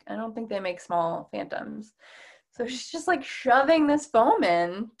don't think they make small Phantoms. So she's just like shoving this foam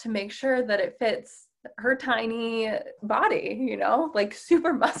in to make sure that it fits her tiny body, you know, like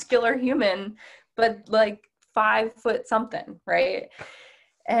super muscular human, but like 5 foot something, right?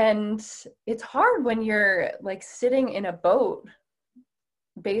 And it's hard when you're like sitting in a boat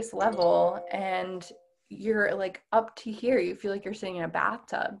base level and you're like up to here, you feel like you're sitting in a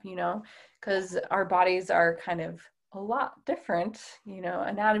bathtub, you know, because our bodies are kind of a lot different, you know,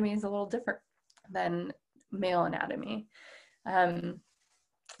 anatomy is a little different than male anatomy.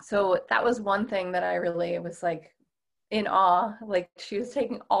 So that was one thing that I really was like in awe, like she was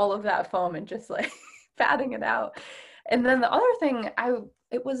taking all of that foam and just like patting it out. And then the other thing,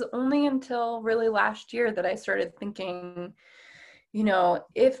 it was only until really last year that I started thinking, you know,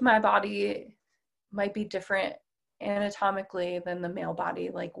 if my body might be different anatomically than the male body,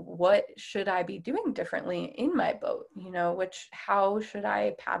 like what should I be doing differently in my boat, you know, how should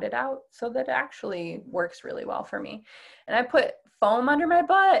I pad it out so that it actually works really well for me? And I put foam under my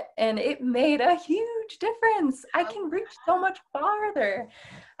butt and it made a huge difference. I can reach so much farther.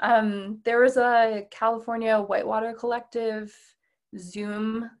 There was a California Whitewater Collective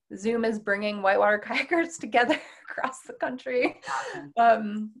Zoom is bringing whitewater kayakers together across the country,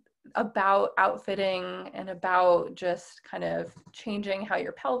 about outfitting and about just kind of changing how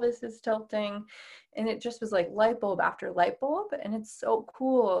your pelvis is tilting. And it just was like light bulb after light bulb. And it's so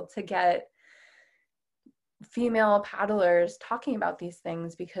cool to get female paddlers talking about these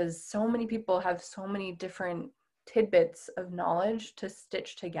things, because so many people have so many different tidbits of knowledge to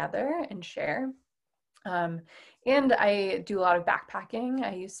stitch together and share. And I do a lot of backpacking.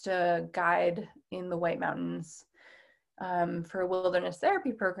 I used to guide in the White Mountains for a wilderness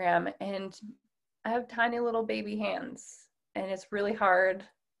therapy program. And I have tiny little baby hands, and it's really hard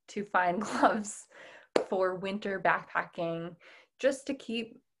to find gloves for winter backpacking just to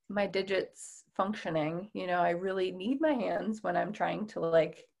keep my digits functioning. You know, I really need my hands when I'm trying to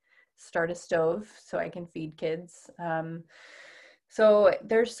like start a stove so I can feed kids. So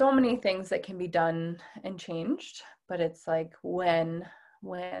there's so many things that can be done and changed, but it's like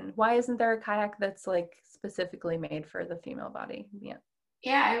why isn't there a kayak that's like specifically made for the female body? Yeah.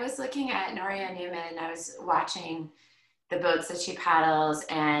 Yeah, I was looking at Noria Newman. I was watching the boats that she paddles,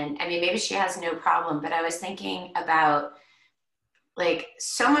 and I mean, maybe she has no problem, but I was thinking about like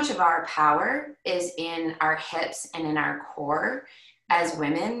so much of our power is in our hips and in our core as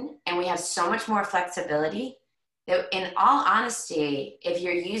women, and we have so much more flexibility that, in all honesty, if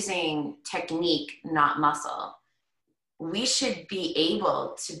you're using technique, not muscle, we should be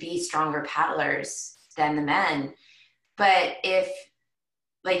able to be stronger paddlers than the men. But if,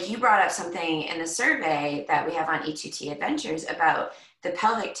 like, you brought up something in the survey that we have on E2T Adventures about the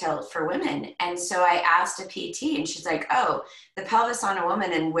pelvic tilt for women. And so I asked a PT, and she's like, oh, the pelvis on a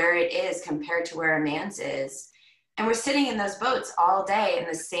woman and where it is compared to where a man's is. And we're sitting in those boats all day in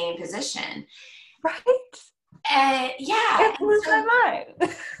the same position. Right. And yeah. It blew my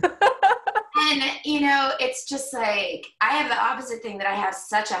mind. And, you know, it's just like, I have the opposite thing, that I have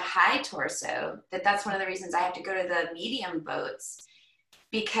such a high torso that's one of the reasons I have to go to the medium boats,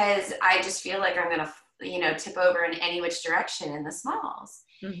 because I just feel like I'm going to, you know, tip over in any which direction in the smalls.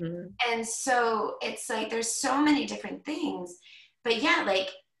 Mm-hmm. And so it's like, there's so many different things, but yeah, like,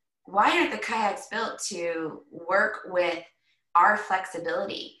 why aren't the kayaks built to work with our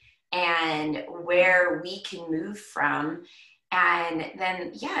flexibility and where we can move from? And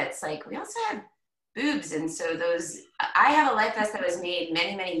then, yeah, it's like, we also have boobs. And so I have a life vest that was made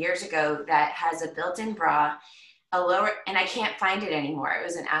many, many years ago that has a built-in bra, a lower, and I can't find it anymore. It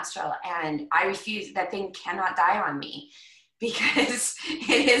was an Astral, and I refuse. That thing cannot die on me, because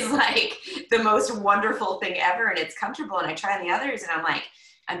it is like the most wonderful thing ever, and it's comfortable. And I try on the others, and I'm like,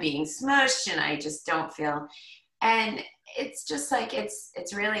 I'm being smushed, and I just don't feel. And it's just like, it's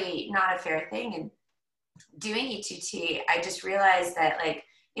really not a fair thing. And doing E2T, I just realized that, like,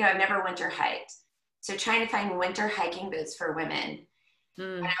 you know, I've never winter hiked. So trying to find winter hiking boots for women.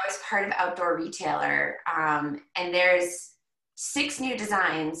 And I was part of Outdoor Retailer. And there's 6 new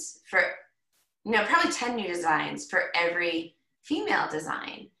designs probably 10 new designs for every female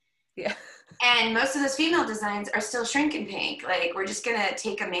design. Yeah. And most of those female designs are still shrink and pink. Like, we're just going to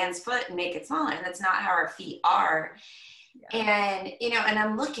take a man's foot and make it smaller. And that's not how our feet are. Yeah. And, you know, and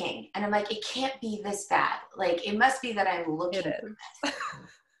I'm looking, and I'm like, it can't be this bad. Like, it must be that I'm looking. It is.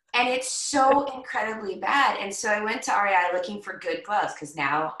 And it's so incredibly bad. And so I went to REI looking for good gloves, because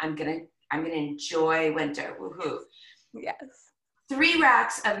now I'm gonna enjoy winter. Woohoo! Yes. 3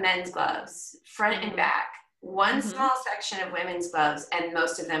 racks of men's gloves, front and back. 1 small section of women's gloves, and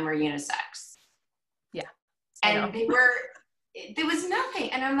most of them were unisex. Yeah. And there was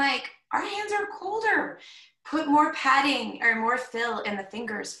nothing. And I'm like, our hands are colder. Put more padding or more fill in the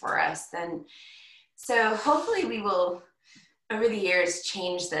fingers for us. So hopefully we will, over the years,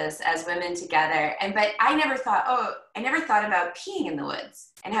 change this as women together. But I never thought about peeing in the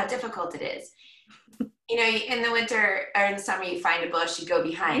woods and how difficult it is. You know, in the winter or in the summer, you find a bush, you go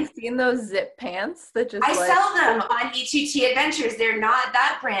behind. You've seen those zip pants that just I sell them on E2T Adventures. They're not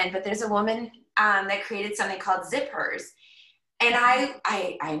that brand, but there's a woman that created something called Zippers. And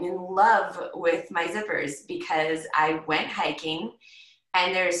I'm in love with my zippers, because I went hiking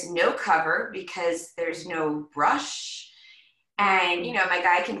and there's no cover because there's no brush. And, you know, my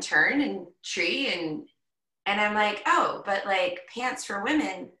guy can turn and tree, and I'm like, oh, but like pants for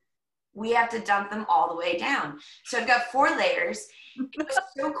women, we have to dump them all the way down. So I've got 4 layers. It was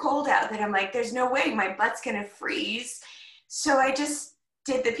so cold out that I'm like, there's no way my butt's going to freeze. So I just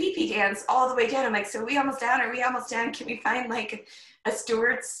did the pee-pee dance all the way down. I'm like, so are we almost down? Can we find like a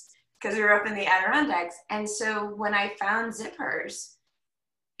Stewart's? Because we were up in the Adirondacks. And so when I found Zippers,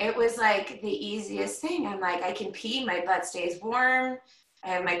 it was like the easiest thing. I'm like, I can pee, my butt stays warm, I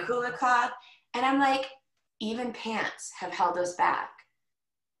have my cooler cloth. And I'm like, even pants have held us back.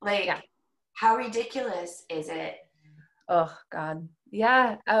 Like, yeah. How ridiculous is it? Oh, God.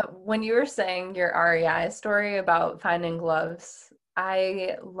 Yeah. When you were saying your REI story about finding gloves,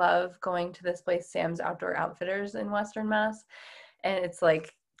 I love going to this place, Sam's Outdoor Outfitters in Western Mass. And it's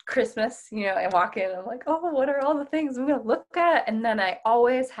like Christmas, you know, I walk in, I'm like, oh, what are all the things I'm going to look at? And then I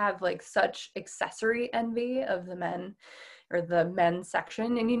always have like such accessory envy of the men, or the men's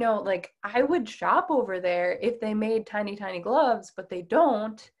section. And, you know, like I would shop over there if they made tiny, tiny gloves, but they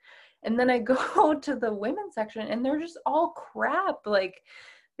don't. And then I go to the women's section and they're just all crap. Like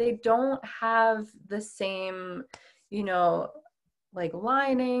they don't have the same, you know, like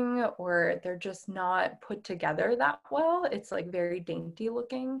lining, or they're just not put together that well. It's like very dainty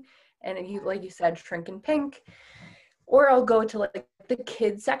looking. And you, like you said, shrink in pink. Or I'll go to like the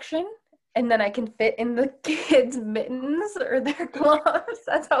kids section, and then I can fit in the kids' mittens or their gloves.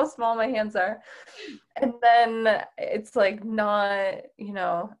 That's how small my hands are. And then it's like not, you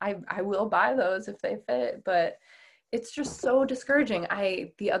know, I will buy those if they fit, but it's just so discouraging.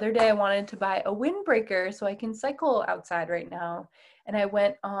 The other day I wanted to buy a windbreaker so I can cycle outside right now. And I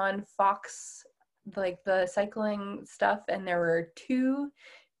went on Fox, like the cycling stuff, and there were 2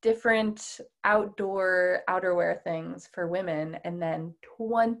 different outdoor outerwear things for women and then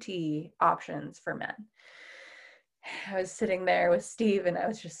 20 options for men. I was sitting there with Steve and I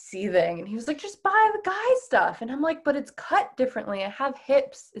was just seething, and he was like, just buy the guy stuff. And I'm like, but it's cut differently. I have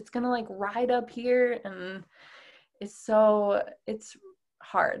hips. It's going to like ride up here, and it's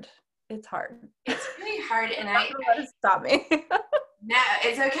hard. It's hard. It's really hard. And Don't let it stop me. No,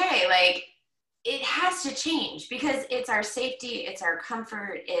 it's okay. Like, it has to change because it's our safety, it's our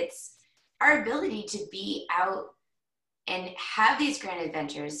comfort, it's our ability to be out and have these grand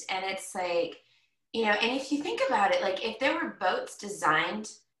adventures. And it's like, you know, and if you think about it, like if there were boats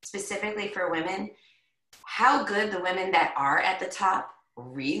designed specifically for women, how good the women that are at the top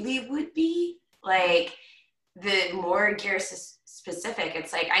really would be. Like, the more gear specific,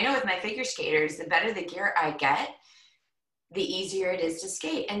 it's like, I know with my figure skaters, the better the gear I get, the easier it is to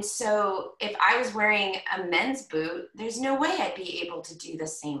skate. And so if I was wearing a men's boot, there's no way I'd be able to do the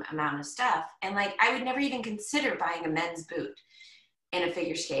same amount of stuff. And like, I would never even consider buying a men's boot in a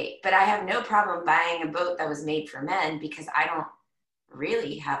figure skate, but I have no problem buying a boat that was made for men because I don't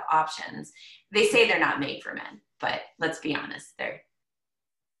really have options. They say they're not made for men, but let's be honest, they're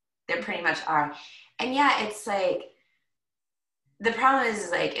pretty much are. And yeah, it's like, the problem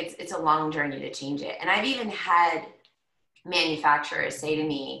is like, it's a long journey to change it. And I've even had manufacturers say to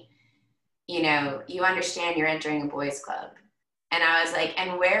me, you know, you understand you're entering a boys club. And I was like,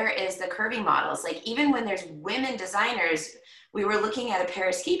 and where is the curvy models? Like, even when there's women designers, we were looking at a pair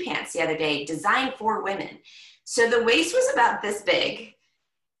of ski pants the other day designed for women. So the waist was about this big.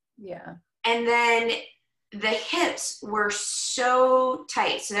 Yeah. And then the hips were so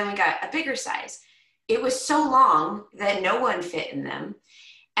tight. So then we got a bigger size. It was so long that no one fit in them.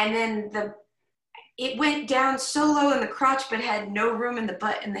 And then it went down so low in the crotch, but had no room in the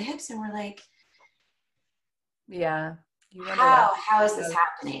butt and the hips. And we're like, yeah. How is this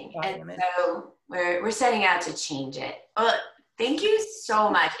happening? And so we're setting out to change it. Well, thank you so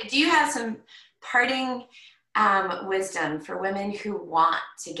much. Do you have some parting wisdom for women who want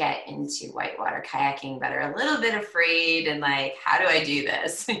to get into whitewater kayaking but are a little bit afraid and like, how do I do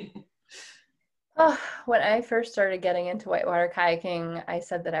this? Oh, when I first started getting into whitewater kayaking, I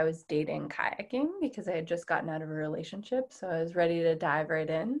said that I was dating kayaking because I had just gotten out of a relationship. So I was ready to dive right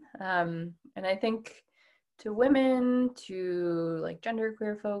in. And I think to women, to like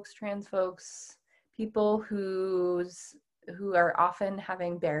genderqueer folks, trans folks, people who are often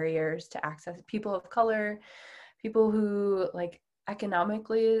having barriers to access, people of color, people who like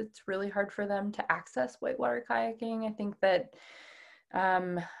economically, it's really hard for them to access whitewater kayaking. I think that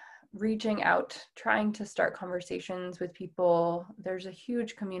reaching out, trying to start conversations with people. There's a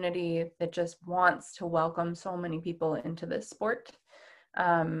huge community that just wants to welcome so many people into this sport.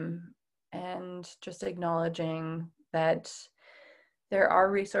 And just acknowledging that there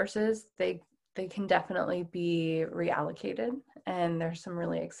are resources, they can definitely be reallocated. And there's some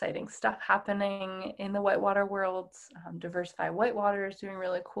really exciting stuff happening in the whitewater world. Diversify Whitewater is doing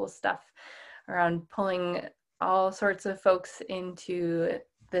really cool stuff around pulling all sorts of folks into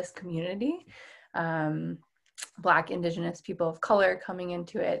this community, Black, Indigenous, people of color coming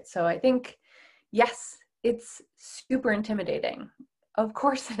into it. So I think, yes, it's super intimidating. Of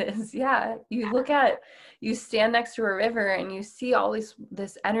course it is. Yeah. You stand next to a river and you see all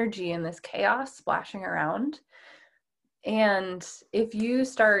this energy and this chaos splashing around. And if you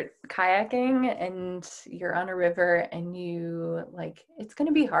start kayaking and you're on a river and you like, it's going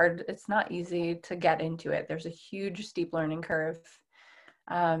to be hard. It's not easy to get into it. There's a huge steep learning curve.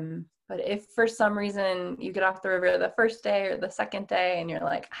 But if for some reason you get off the river the first day or the second day and you're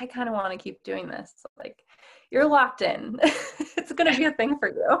like, I kind of want to keep doing this, like, you're locked in. It's going to be a thing for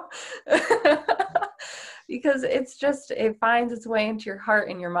you. Because it finds its way into your heart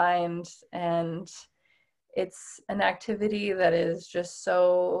and your mind. And it's an activity that is just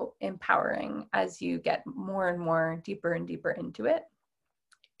so empowering as you get more and more deeper and deeper into it.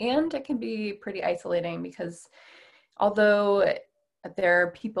 And it can be pretty isolating because although there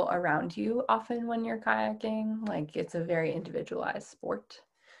are people around you often when you're kayaking, like it's a very individualized sport.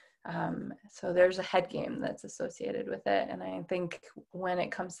 So there's a head game that's associated with it. And I think when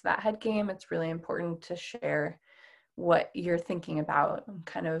it comes to that head game, it's really important to share what you're thinking about and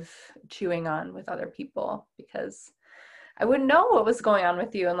kind of chewing on with other people, because I wouldn't know what was going on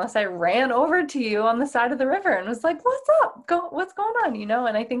with you unless I ran over to you on the side of the river and was like, what's up? What's going on?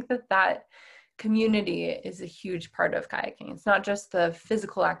 And I think that community is a huge part of kayaking. It's not just the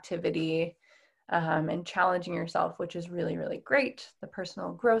physical activity and challenging yourself, which is really, really great. The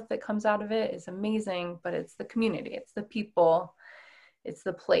personal growth that comes out of it is amazing, but it's the community, it's the people, it's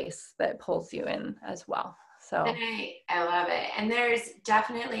the place that pulls you in as well. So I love it. And there's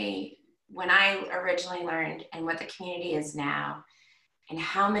definitely, when I originally learned and what the community is now, and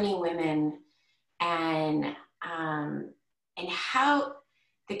how many women and how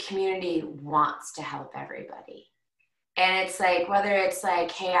the community wants to help everybody. And it's like, whether it's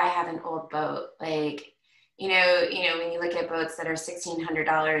like, hey, I have an old boat, like, when you look at boats that are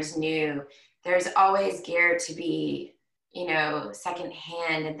 $1,600 new, there's always gear to be,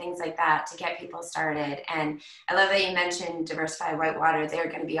 secondhand and things like that to get people started. And I love that you mentioned Diversify Whitewater. They're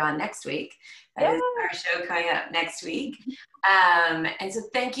going to be on next week. That is our show coming up next week. And so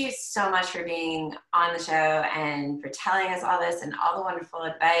thank you so much for being on the show and for telling us all this and all the wonderful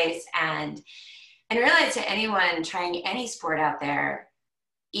advice. And realize to anyone trying any sport out there,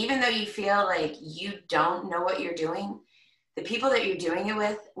 even though you feel like you don't know what you're doing, the people that you're doing it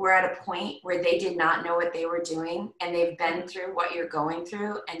with were at a point where they did not know what they were doing, and they've been through what you're going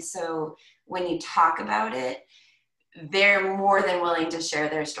through. And so when you talk about it, they're more than willing to share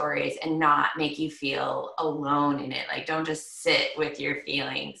their stories and not make you feel alone in it. Like, don't just sit with your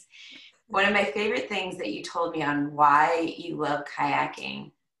feelings. One of my favorite things that you told me on why you love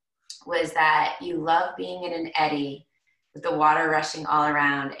kayaking was that you love being in an eddy with the water rushing all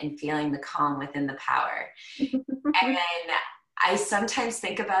around and feeling the calm within the power. And I sometimes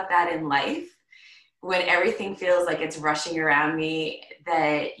think about that in life, when everything feels like it's rushing around me,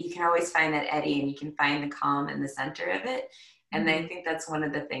 that you can always find that eddy and you can find the calm in the center of it. And I think that's one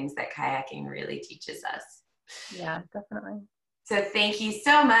of the things that kayaking really teaches us. Yeah, definitely. So thank you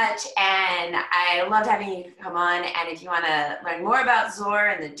so much. And I loved having you come on. And if you want to learn more about Zor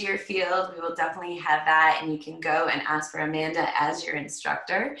and the Deerfield, we will definitely have that. And you can go and ask for Amanda as your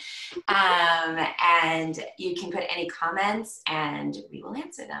instructor. And you can put any comments and we will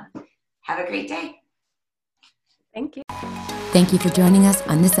answer them. Have a great day. Thank you. Thank you for joining us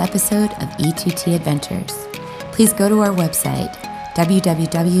on this episode of E2T Adventures. Please go to our website,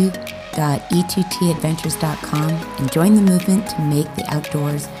 www.e2tadventures.com, and join the movement to make the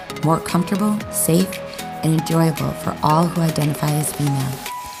outdoors more comfortable, safe, and enjoyable for all who identify as female.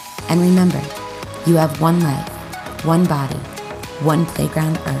 And remember, you have one life, one body, one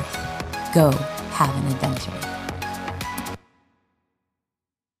playground Earth. Go have an adventure.